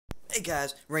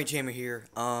guys, Range Gamer here.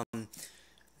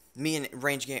 Me and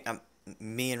Range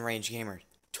Gamer,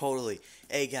 totally.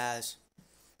 Hey guys,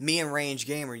 me and Range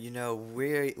Gamer,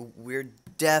 we're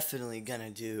definitely gonna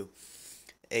do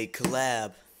a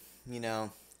collab. You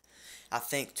know, I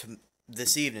think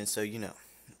this evening. So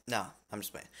no, I'm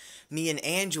just playing. Me and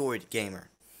Android Gamer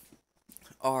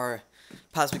are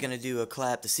possibly gonna do a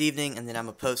collab this evening, and then I'm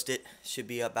gonna post it. Should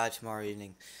be up by tomorrow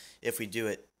evening if we do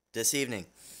it this evening.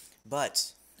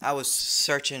 But I was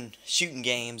searching shooting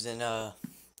games in the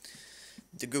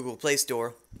Google Play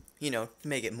Store, to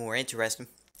make it more interesting,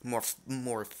 more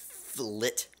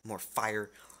lit, more fire.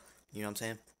 You know what I'm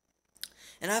saying?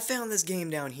 And I found this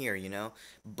game down here.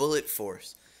 Bullet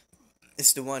Force.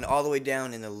 It's the one all the way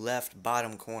down in the left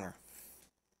bottom corner.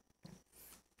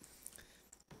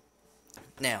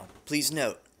 Now, please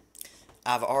note,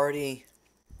 I've already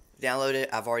downloaded it.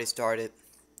 I've already started.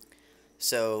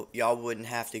 So y'all wouldn't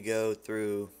have to go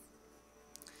through.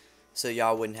 So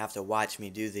y'all wouldn't have to watch me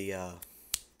do the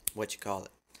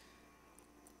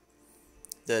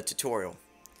the tutorial.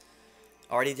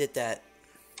 Already did that,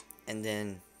 and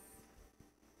then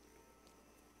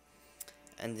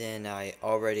I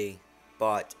already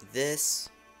bought this.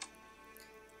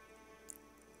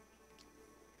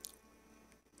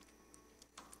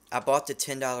 I bought the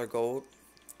 $10 gold,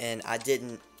 and I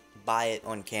didn't buy it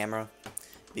on camera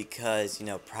because,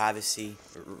 privacy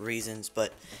reasons.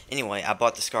 But anyway, I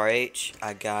bought the Scar H.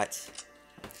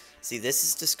 See, this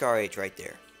is the Scar H right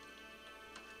there.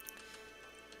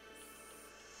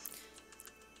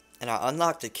 And I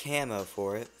unlocked the camo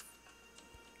for it.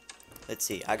 Let's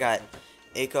see, I got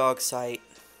ACOG sight,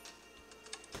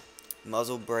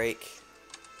 muzzle brake,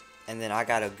 and then I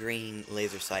got a green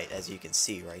laser sight, as you can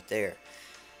see right there.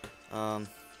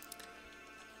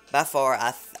 By far,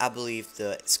 I believe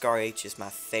the Scar H is my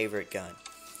favorite gun.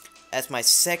 As my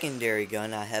secondary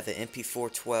gun, I have an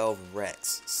MP412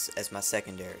 Rex as my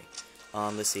secondary.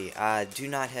 Let's see, I do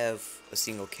not have a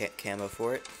single camo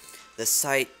for it. The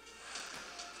sight,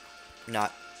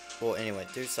 well, anyway,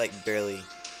 there's like barely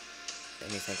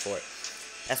anything for it.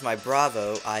 As my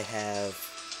Bravo, I have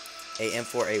a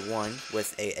M4A1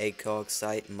 with a ACOG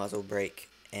sight, muzzle brake,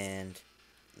 and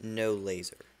no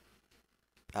laser,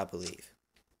 I believe.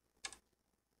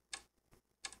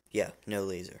 Yeah, no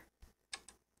laser.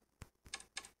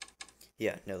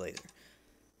 Yeah, no laser.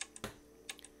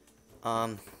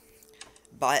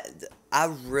 But I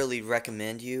really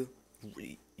recommend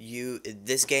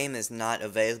this game is not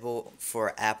available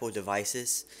for Apple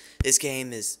devices. This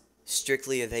game is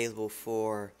strictly available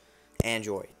for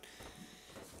Android.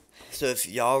 So if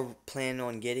y'all plan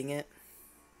on getting it,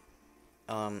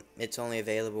 it's only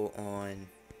available on.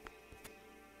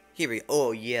 Here we go.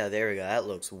 Oh yeah, there we go. That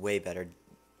looks way better.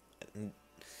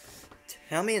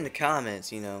 Tell me in the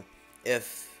comments,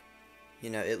 if,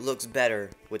 it looks better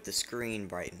with the screen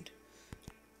brightened.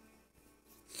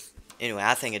 Anyway,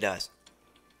 I think it does.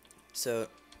 So,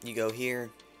 you go here.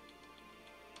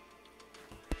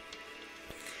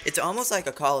 It's almost like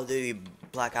a Call of Duty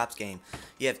Black Ops game.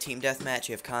 You have Team Deathmatch,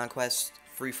 you have Conquest,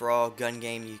 Free-for-all, gun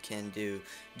game, you can do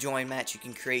Join Match, you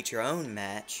can create your own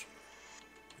match.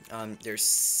 There's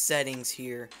settings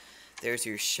here. There's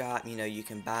your shop, you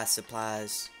can buy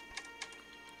supplies.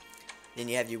 Then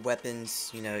you have your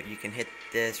weapons, you can hit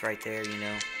this right there,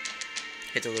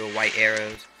 hit the little white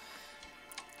arrows.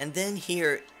 And then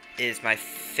here is my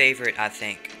favorite, I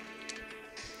think.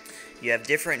 You have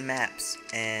different maps,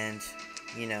 and,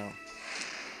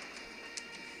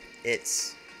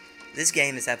 this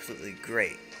game is absolutely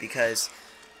great, because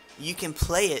you can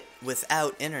play it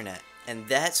without internet, and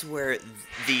that's where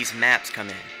these maps come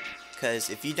in. Because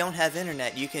if you don't have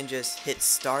internet, you can just hit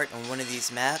start on one of these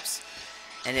maps,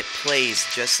 and it plays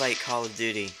just like Call of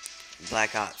Duty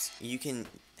Black Ops. You can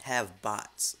have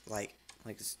bots, like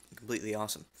it's completely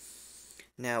awesome.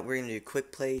 Now we're gonna do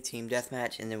quick play, team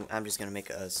deathmatch, and then I'm just gonna make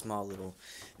a small little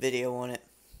video on it.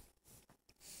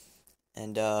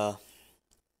 And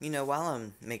while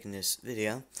I'm making this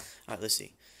video, alright, let's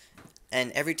see.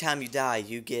 And every time you die,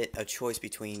 you get a choice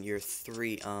between your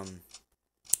three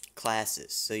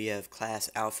classes. So you have class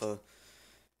Alpha,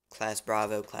 class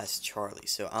Bravo, class Charlie.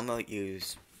 So I'm gonna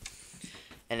use,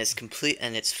 and it's complete,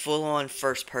 and it's full on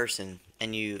first person,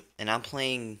 and I'm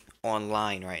playing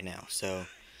online right now. So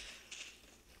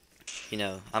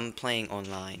I'm playing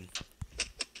online.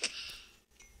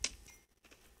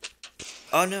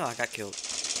 Oh no, I got killed.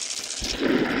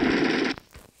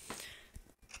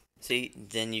 See,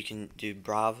 then you can do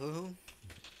Bravo.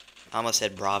 I almost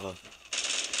said Bravo.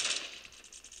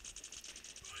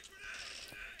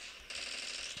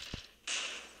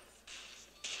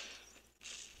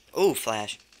 Oh,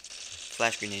 flash.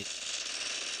 Flash grenade.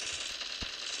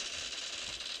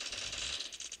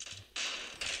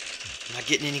 I'm not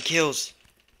getting any kills.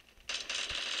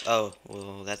 Oh,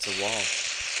 well, that's a wall.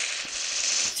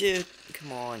 Dude,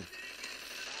 come on.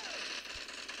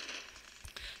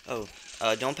 Oh,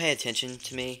 don't pay attention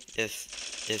to me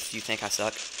if you think I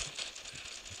suck.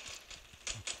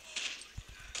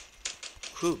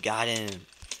 Who got him?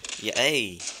 Yeah,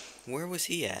 hey, where was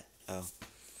he at? Oh,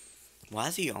 why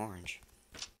is he orange?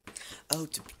 Oh,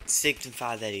 to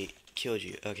signify that he killed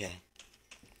you. Okay.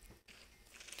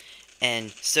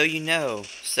 And so you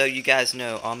guys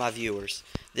know, all my viewers,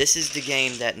 this is the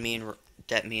game that me and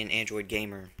Android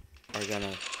Gamer are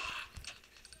gonna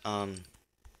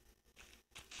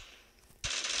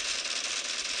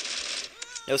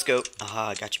no scope.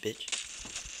 Aha, got you, bitch.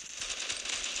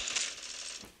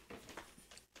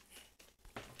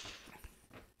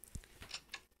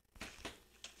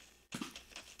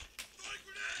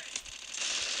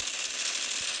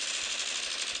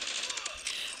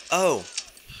 Oh,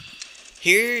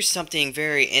 here's something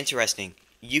very interesting.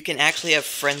 You can actually have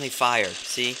friendly fire.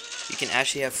 See? You can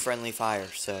actually have friendly fire.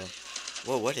 So,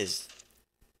 whoa, what is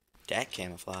that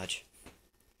camouflage?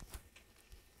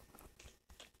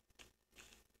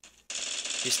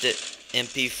 Just the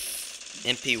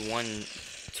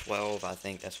MP112, I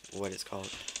think that's what it's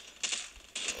called.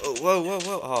 Oh, whoa, whoa,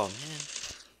 whoa. Oh, man.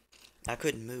 I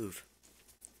couldn't move.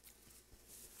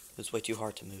 It was way too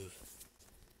hard to move.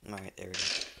 Alright, there we go.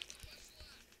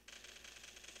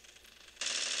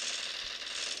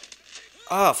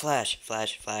 Oh, flash,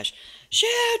 flash, flash.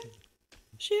 Shit!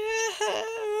 Shit!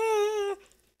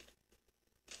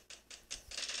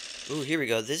 Ooh, here we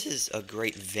go. This is a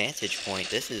great vantage point.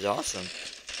 This is awesome.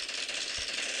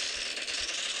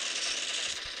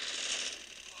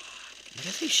 What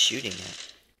is he shooting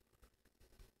at?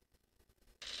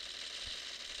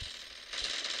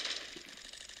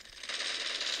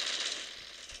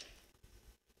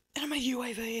 And I'm a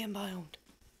UAV inbound.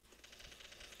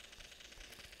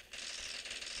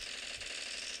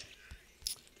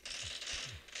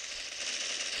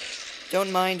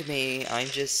 Don't mind me, I'm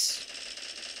just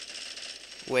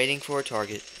waiting for a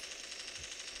target.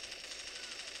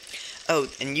 Oh,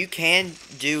 and you can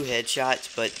do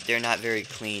headshots, but they're not very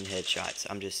clean headshots,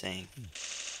 I'm just saying.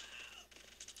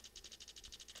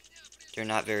 They're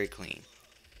not very clean.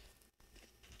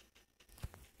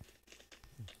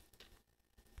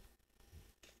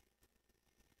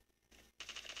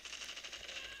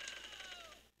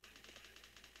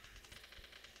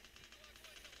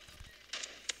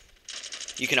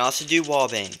 You can also do wall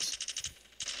bangs.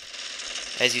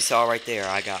 As you saw right there,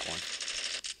 I got one.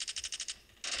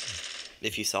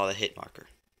 If you saw the hit marker.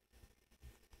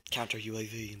 Counter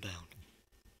UAV inbound.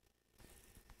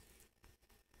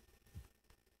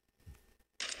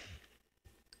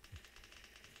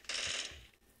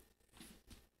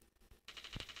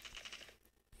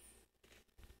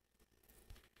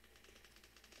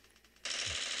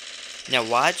 Now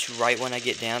watch, right when I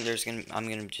get down, I'm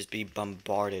gonna just be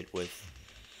bombarded with.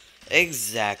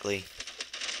 Exactly.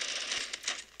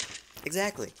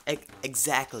 Exactly.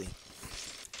 Exactly.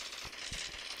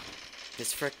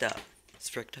 It's fricked up. It's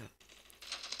fricked up.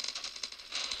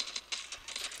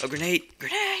 Oh, grenade!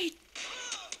 Grenade!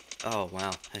 Oh,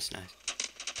 wow. That's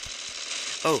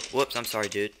nice. Oh, whoops. I'm sorry,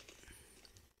 dude.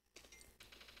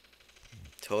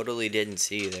 Totally didn't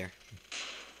see you there.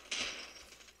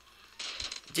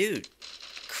 Dude.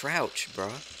 Crouch,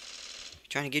 bro.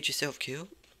 Trying to get yourself killed?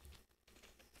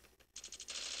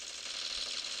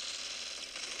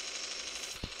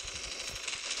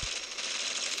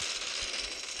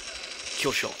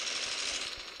 Kill shot.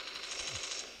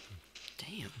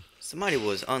 Damn. Somebody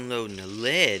was unloading the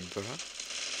lead, bro.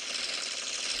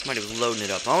 Somebody was loading it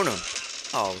up on him.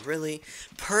 Oh, really?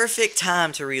 Perfect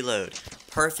time to reload.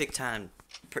 Perfect time.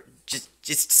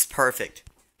 Just perfect.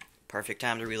 Perfect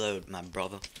time to reload, my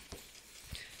brother.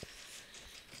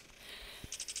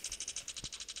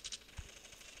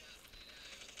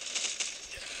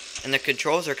 And the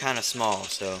controls are kind of small,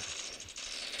 so.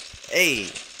 Hey.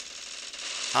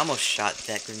 I almost shot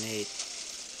that grenade.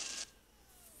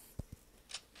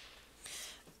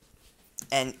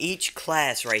 And each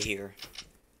class right here,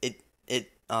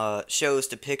 it shows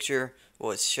the picture,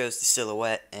 well, it shows the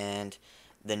silhouette and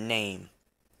the name,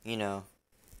 you know,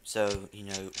 so you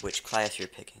know which class you're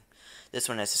picking. This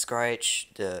one has a Scratch,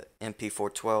 the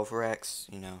MP412 Rex,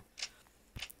 you know.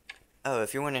 Oh,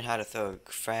 if you're wondering how to throw a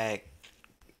frag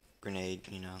grenade,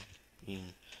 you know,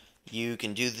 you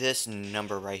can do this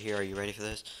number right here. Are you ready for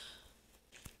this?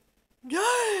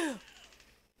 Yeah!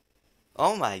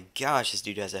 Oh my gosh, this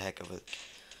dude has a heck of a...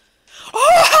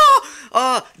 Oh!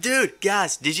 Oh, dude,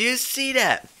 guys, did you see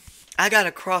that? I got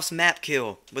a cross-map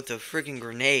kill with a freaking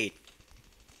grenade.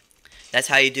 That's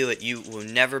how you do it. You will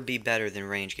never be better than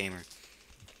Range Gamer.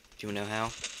 Do you know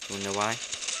how? Do you know why?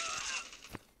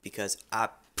 Because I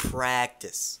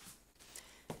practice.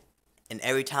 And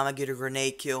every time I get a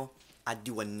grenade kill, I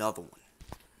do another one.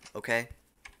 Okay?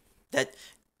 That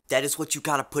is what you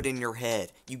gotta put in your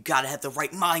head. You gotta have the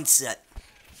right mindset.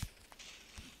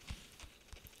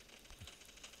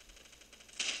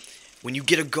 When you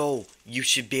get a goal, you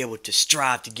should be able to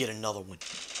strive to get another one.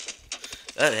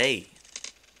 Oh, hey.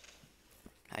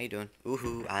 How you doing?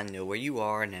 Ooh, I know where you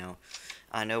are now.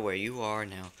 I know where you are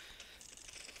now.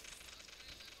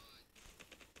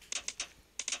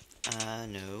 I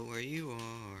know where you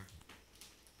are.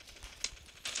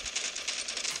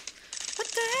 What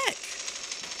the heck?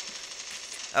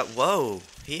 Whoa.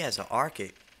 He has an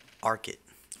Arctic.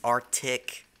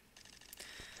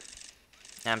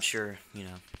 I'm sure, you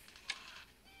know.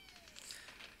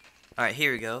 Alright,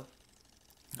 here we go.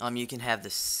 You can have the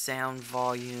sound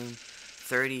volume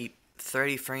 30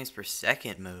 frames per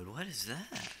second mode. What is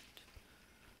that?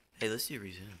 Hey, let's do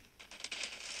resume.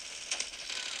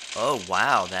 Oh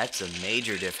wow, that's a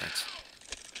major difference.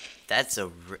 That's a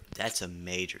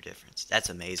major difference. That's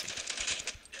amazing.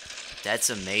 That's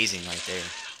amazing right there.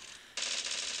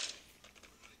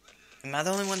 Am I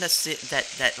the only one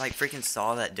that like freaking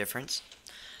saw that difference?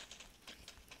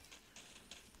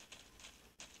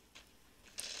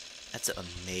 That's an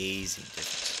amazing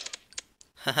difference.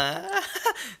 I'm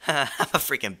a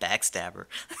freaking backstabber.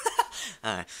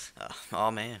 Alright. Oh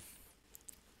man.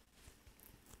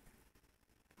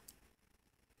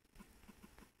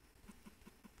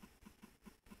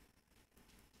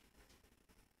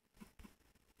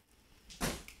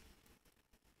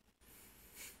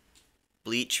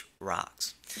 Bleach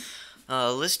rocks.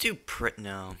 Let's do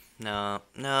no,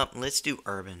 let's do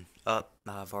urban.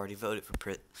 I've already voted for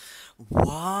Prit.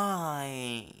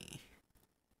 Why?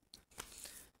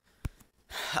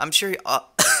 I'm sure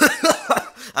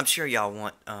I'm sure y'all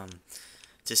want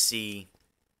to see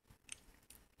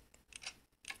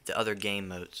the other game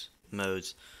modes.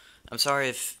 I'm sorry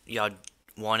if y'all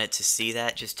wanted to see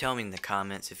that. Just tell me in the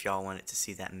comments if y'all wanted to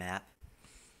see that map.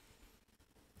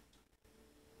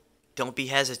 Don't be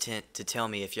hesitant to tell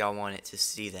me if y'all wanted to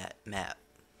see that map.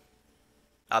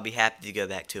 I'll be happy to go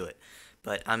back to it.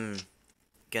 But I'm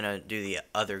gonna do the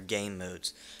other game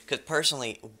modes. Because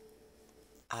personally,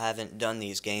 I haven't done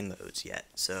these game modes yet.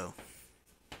 So,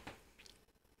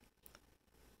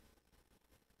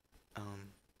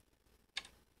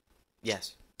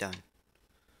 yes, done.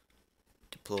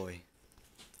 Deploy.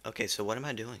 Okay, so what am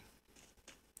I doing?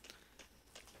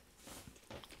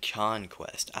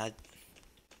 Conquest.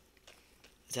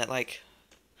 Is that like...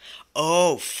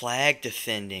 Oh, flag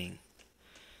defending.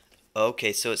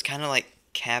 Okay, so it's kind of like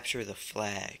capture the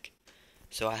flag.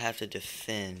 So I have to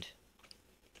defend.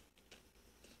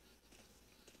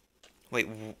 Wait,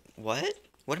 what?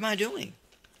 What am I doing?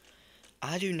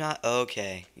 I do not...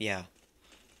 Okay, yeah.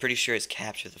 Pretty sure it's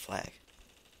capture the flag.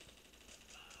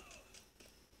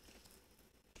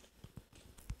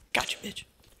 Gotcha, bitch.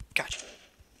 Gotcha.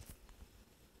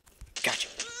 Gotcha.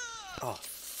 Oh,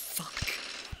 fuck.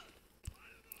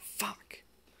 Fuck.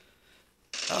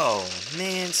 Oh,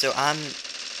 man, so I'm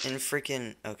in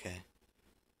freaking... Okay.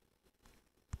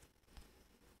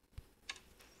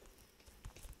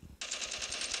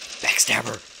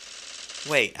 Backstabber.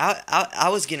 Wait, I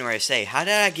was getting ready to say, how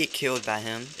did I get killed by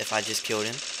him if I just killed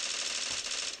him?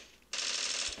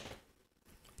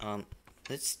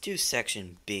 Let's do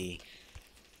section B.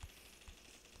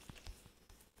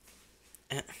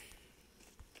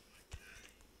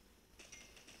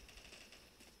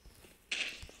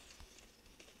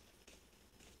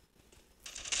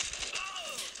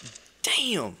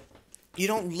 Damn! You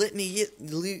don't let me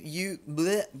you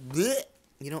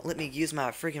don't let me use my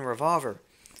freaking revolver.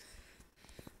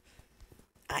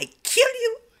 I kill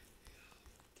you.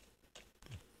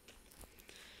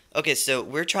 Okay, so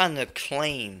we're trying to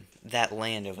claim that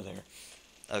land over there.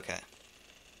 Okay.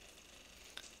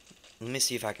 Let me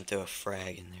see if I can throw a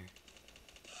frag in there.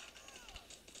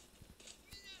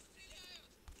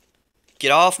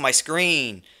 Get off my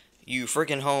screen, you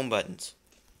freaking home buttons.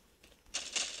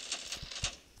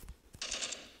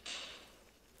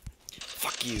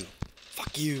 Fuck you.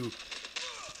 Fuck you.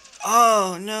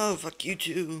 Oh, no. Fuck you,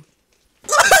 too.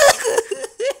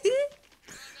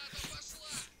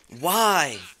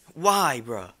 Why? Why,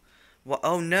 bruh?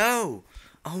 Oh, no.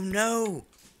 Oh, no.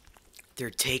 They're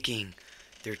taking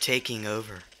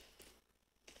over.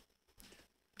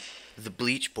 The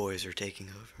Bleach Boys are taking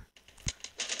over.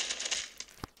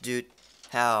 Dude,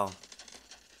 how?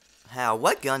 How?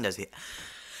 What gun does he...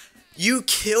 You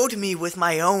killed me with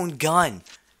my own gun.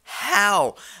 How?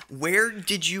 How? Where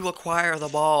did you acquire the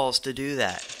balls to do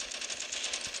that?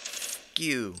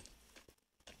 You.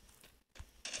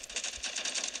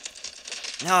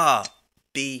 Ah,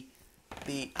 B.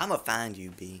 B. I'ma find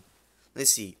you, B.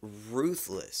 Let's see.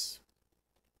 Ruthless.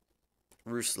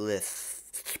 Ruthless.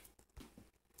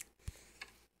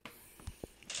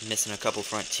 Missing a couple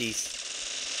front teeth.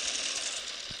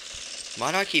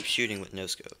 Why do I keep shooting with no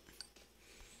scope?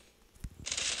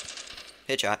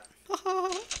 Headshot.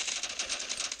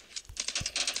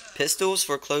 Pistols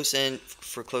for close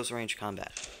range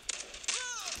combat.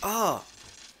 Oh,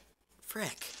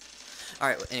 frick. All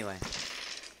right. Anyway.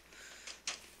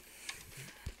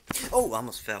 Oh, I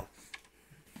almost fell.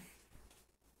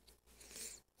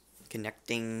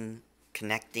 Connecting.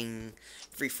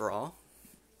 Free for all.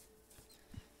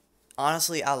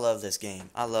 Honestly, I love this game.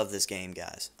 I love this game,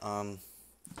 guys.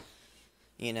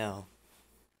 You know,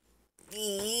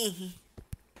 I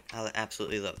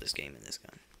absolutely love this game and this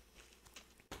gun.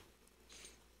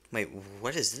 Wait,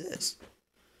 what is this?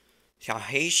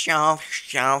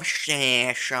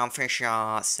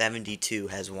 72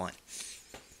 has won.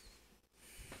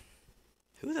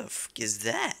 Who the f is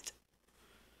that?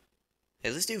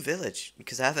 Hey, let's do Village,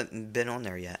 because I haven't been on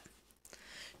there yet.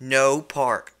 No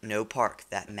park. No park.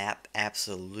 That map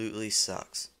absolutely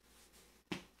sucks.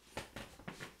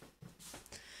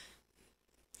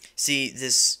 See,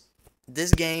 this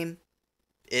game,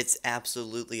 it's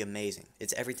absolutely amazing.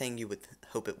 It's everything you would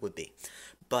hope it would be.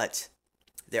 But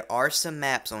there are some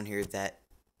maps on here that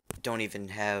don't even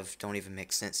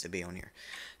make sense to be on here.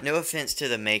 No offense to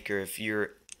the maker if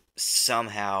you're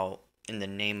somehow in the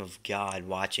name of God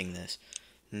watching this.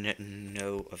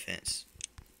 No offense.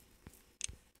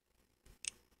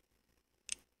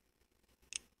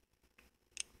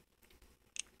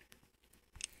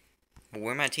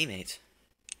 Where are my teammates?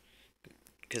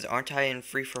 Because aren't I in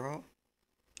free-for-all?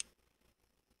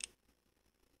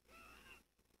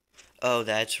 Oh,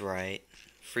 that's right.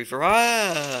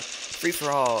 Free-for-all!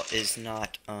 Free-for-all is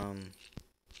not,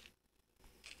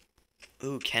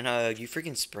 Ooh, can, you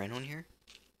freaking sprint on here?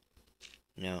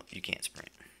 No, you can't sprint.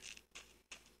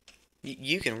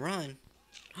 You can run.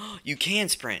 You can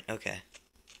sprint. Okay.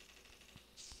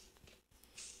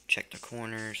 Check the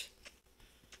corners.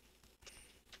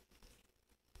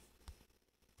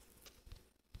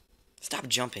 Stop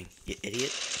jumping, you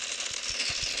idiot.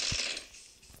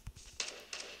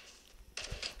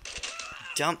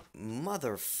 Dump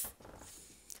mother.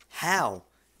 How?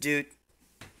 Dude.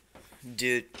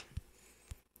 You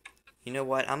know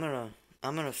what? I'm gonna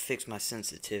fix my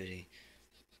sensitivity.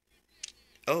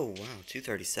 Oh, wow,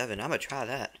 237. I'm gonna try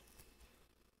that.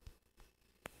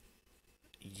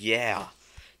 Yeah.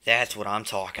 That's what I'm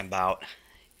talking about.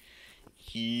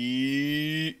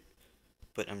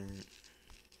 But and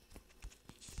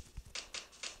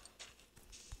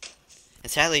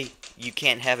sadly, you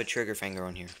can't have a trigger finger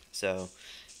on here. So,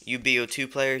 you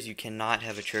BO2 players, you cannot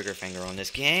have a trigger finger on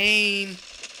this game.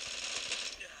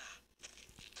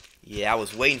 Yeah, I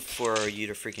was waiting for you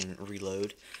to freaking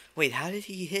reload. Wait, how did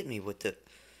he hit me with the...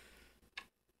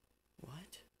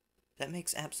 What? That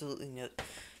makes absolutely no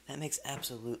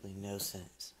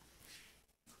sense.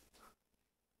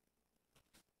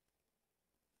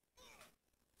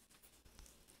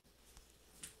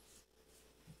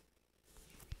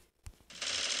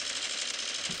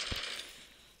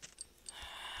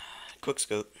 Quick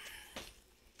scope.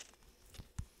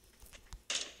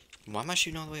 Why am I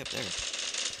shooting all the way up there?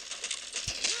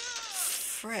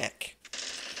 Frick.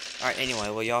 Alright, anyway,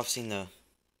 well, y'all have seen that.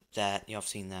 Y'all have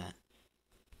seen that.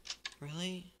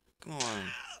 Really? Come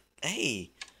on.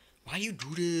 Hey! Why you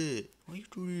do that? Why you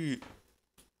do that?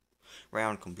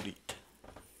 Round complete.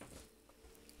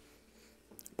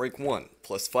 Break 1,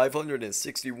 plus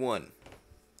 561!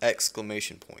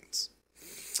 Exclamation points.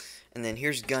 And then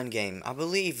here's gun game. I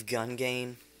believe gun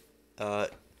game,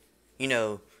 you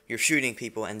know, you're shooting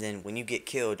people, and then when you get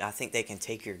killed, I think they can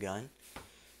take your gun.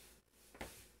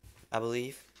 I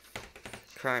believe.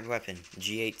 Current weapon,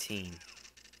 G18.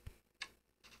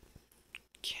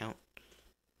 Count.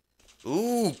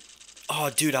 Ooh! Oh,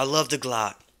 dude, I love the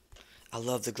Glock. I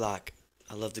love the Glock.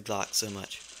 I love the Glock so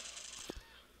much.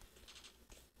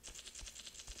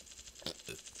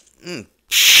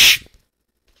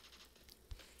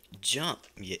 Jump,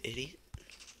 you idiot.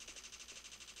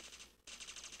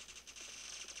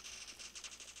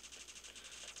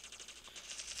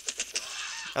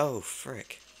 Oh,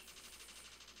 frick.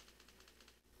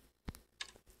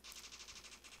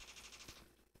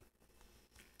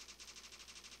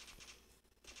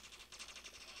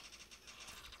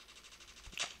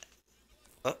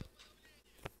 Oh.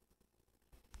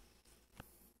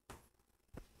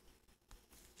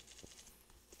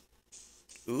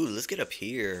 Ooh, let's get up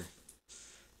here.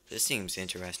 This seems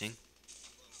interesting.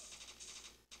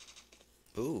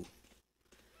 Ooh.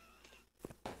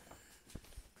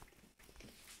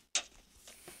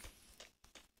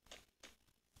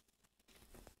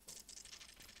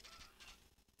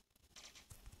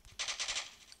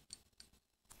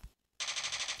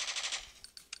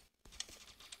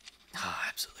 Oh, I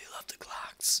absolutely love the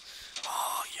clocks.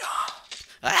 Oh, yeah.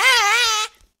 Ah!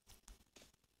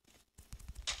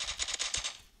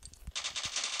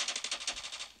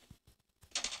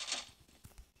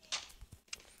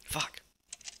 Fuck.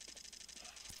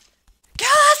 Kill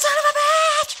that son of a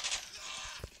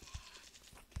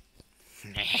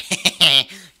bitch!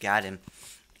 Got him.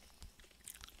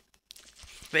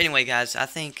 But anyway, guys, I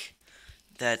think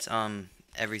that's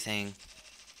everything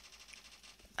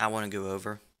I want to go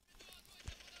over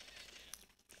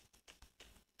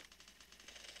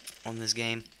on this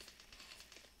game.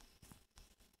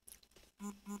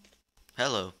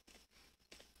 Hello.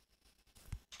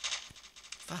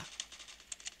 Fuck.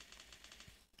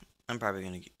 I'm probably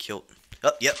gonna get killed.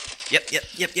 Oh, yep.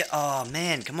 Oh,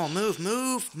 man, come on,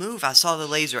 move. I saw the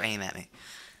laser aim at me.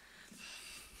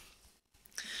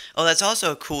 Oh, that's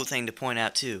also a cool thing to point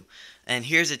out, too. And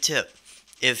here's a tip.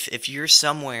 If you're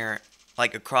somewhere,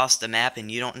 like, across the map and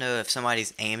you don't know if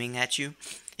somebody's aiming at you,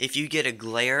 if you get a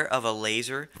glare of a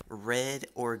laser, red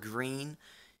or green,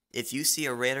 if you see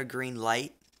a red or green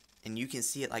light, and you can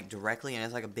see it, like, directly, and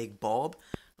it's like a big bulb,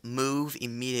 move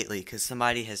immediately, because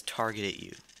somebody has targeted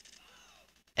you.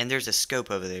 And there's a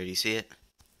scope over there. Do you see it?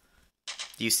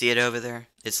 Do you see it over there?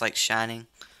 It's like shining.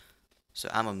 So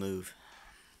I'm gonna move.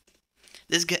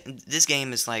 This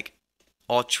game is like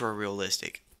ultra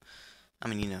realistic. I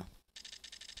mean, you know.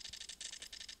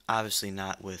 Obviously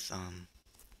not with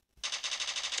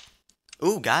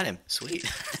Ooh, got him. Sweet.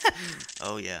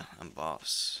 Oh yeah, I'm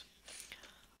boss.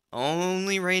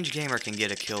 Only range gamer can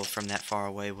get a kill from that far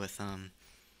away with a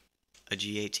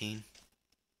G18.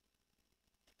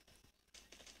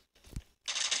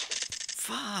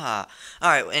 Fuck.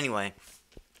 Alright, anyway.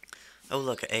 Oh,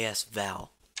 look, AS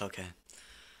Val. Okay.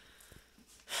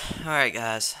 Alright,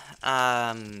 guys.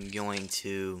 I'm going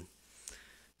to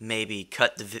maybe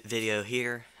cut the video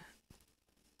here.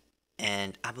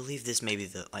 And I believe this may be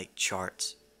the, like,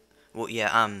 charts. Well,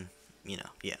 yeah, you know,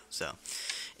 yeah, so.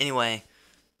 Anyway,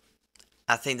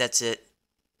 I think that's it.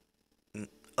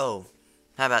 Oh,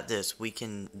 how about this? We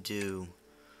can do...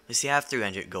 Let's see, I have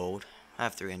 300 gold.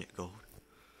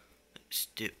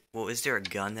 Well, is there a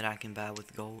gun that I can buy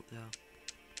with gold, though?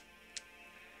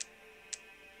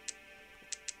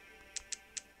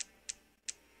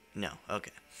 No,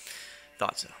 okay.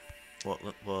 Thought so. Well,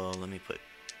 let me put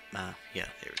my... Yeah,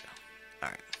 there we go.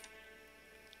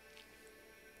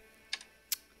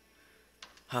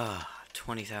 Alright.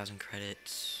 20,000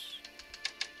 credits.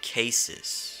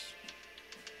 Cases.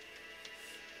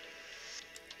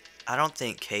 I don't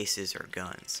think cases are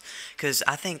guns. Because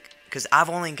I've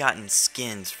only gotten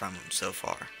skins from them so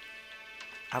far.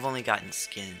 I've only gotten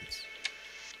skins.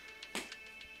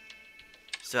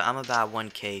 So I'm gonna buy one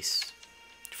case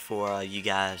for you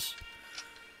guys.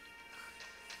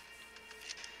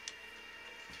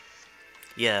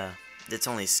 Yeah, it's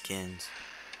only skins.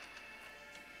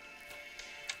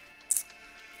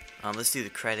 Let's do the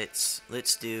credits.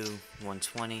 Let's do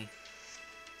 120.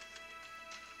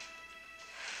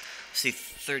 Let's see,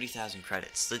 30,000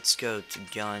 credits. Let's go to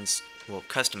guns. Well,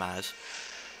 customize.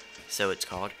 So it's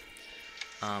called.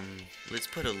 Let's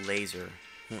put a laser.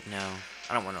 No,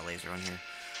 I don't want a laser on here.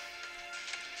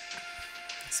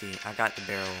 Let's see, I got the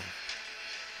barrel.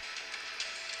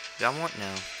 Do I want...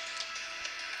 No.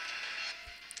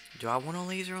 Do I want a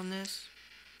laser on this?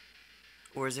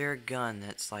 Or is there a gun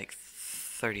that's like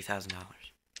 $30,000?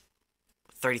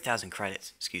 30,000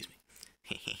 credits, excuse me.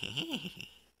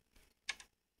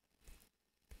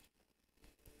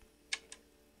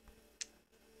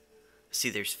 See,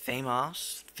 there's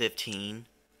Famous, 15,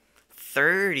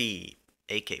 30,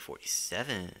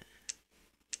 AK-47.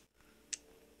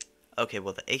 Okay,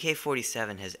 well, the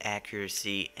AK-47 has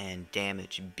accuracy and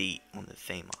damage beat on the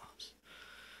Famous.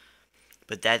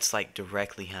 But that's like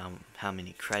directly how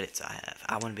many credits I have.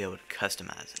 I want to be able to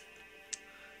customize it.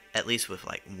 At least with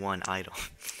like one item.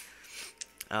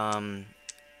 I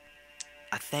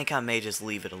think I may just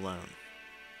leave it alone.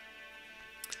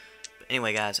 But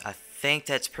anyway, guys, I think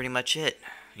that's pretty much it.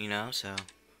 You know, so...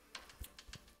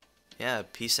 Yeah,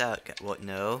 peace out. What?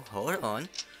 No, hold on.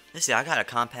 Let's see, I got a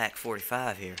compact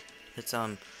 45 here. It's,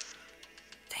 damn.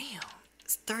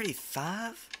 It's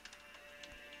 35?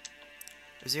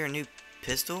 Is there a new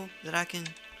pistol that I can...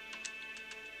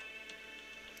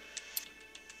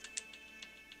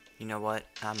 You know what?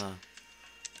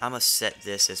 I'm gonna set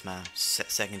this as my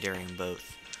secondary in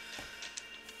both.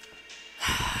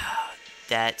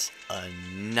 That's a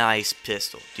nice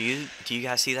pistol. Do you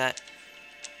guys see that?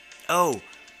 Oh,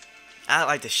 I'd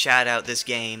like to shout out this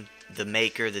game, the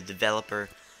maker, the developer.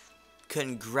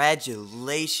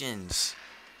 Congratulations,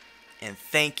 and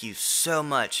thank you so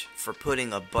much for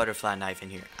putting a butterfly knife in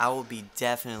here. I will be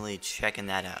definitely checking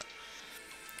that out.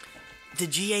 The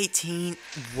G18,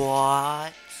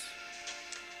 what?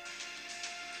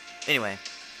 Anyway,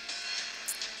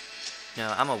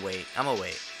 no, I'm gonna wait. I'm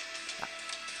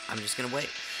just gonna wait.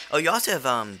 Oh, you also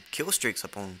have kill streaks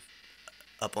up on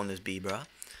this B, bro.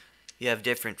 You have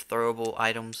different throwable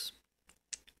items.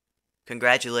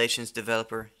 Congratulations,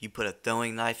 developer. You put a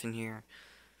throwing knife in here.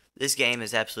 This game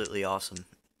is absolutely awesome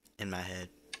in my head.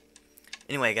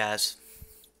 Anyway, guys.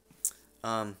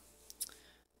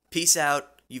 Peace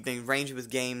out. You've been ranging with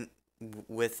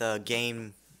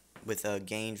Gained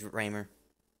Raymer.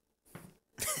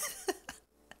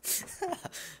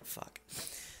 Fuck.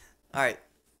 Alright,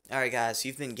 guys.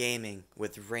 You've been gaming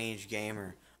with Range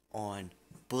Gamer on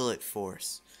Bullet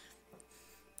Force.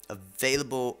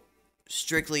 Available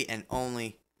strictly and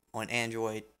only on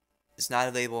Android. It's not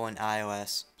available on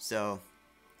iOS. So,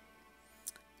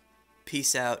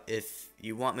 peace out. If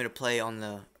you want me to play on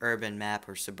the urban map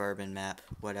or suburban map,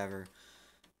 whatever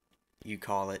you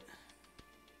call it,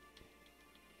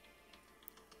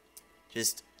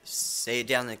 just say it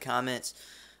down in the comments.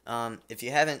 If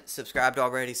you haven't subscribed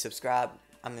already, subscribe.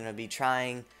 I'm going to be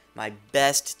trying my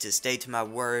best to stay to my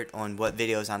word on what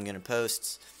videos I'm going to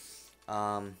post.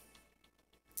 And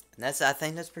I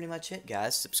think that's pretty much it,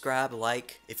 guys. Subscribe,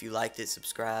 like. If you liked it,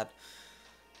 subscribe.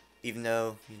 Even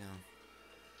though, you know,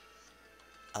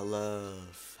 I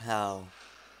love how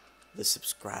the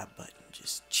subscribe button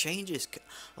just changes.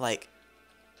 Like,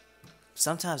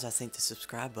 sometimes I think the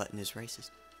subscribe button is racist.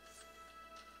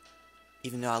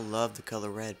 Even though I love the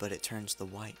color red, but it turns to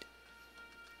white.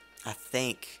 I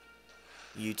think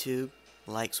YouTube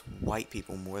likes white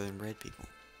people more than red people.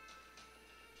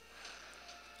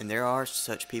 And there are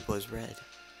such people as red.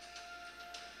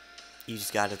 You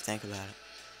just gotta think about it.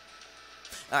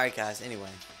 Alright, guys,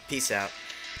 anyway. Peace out.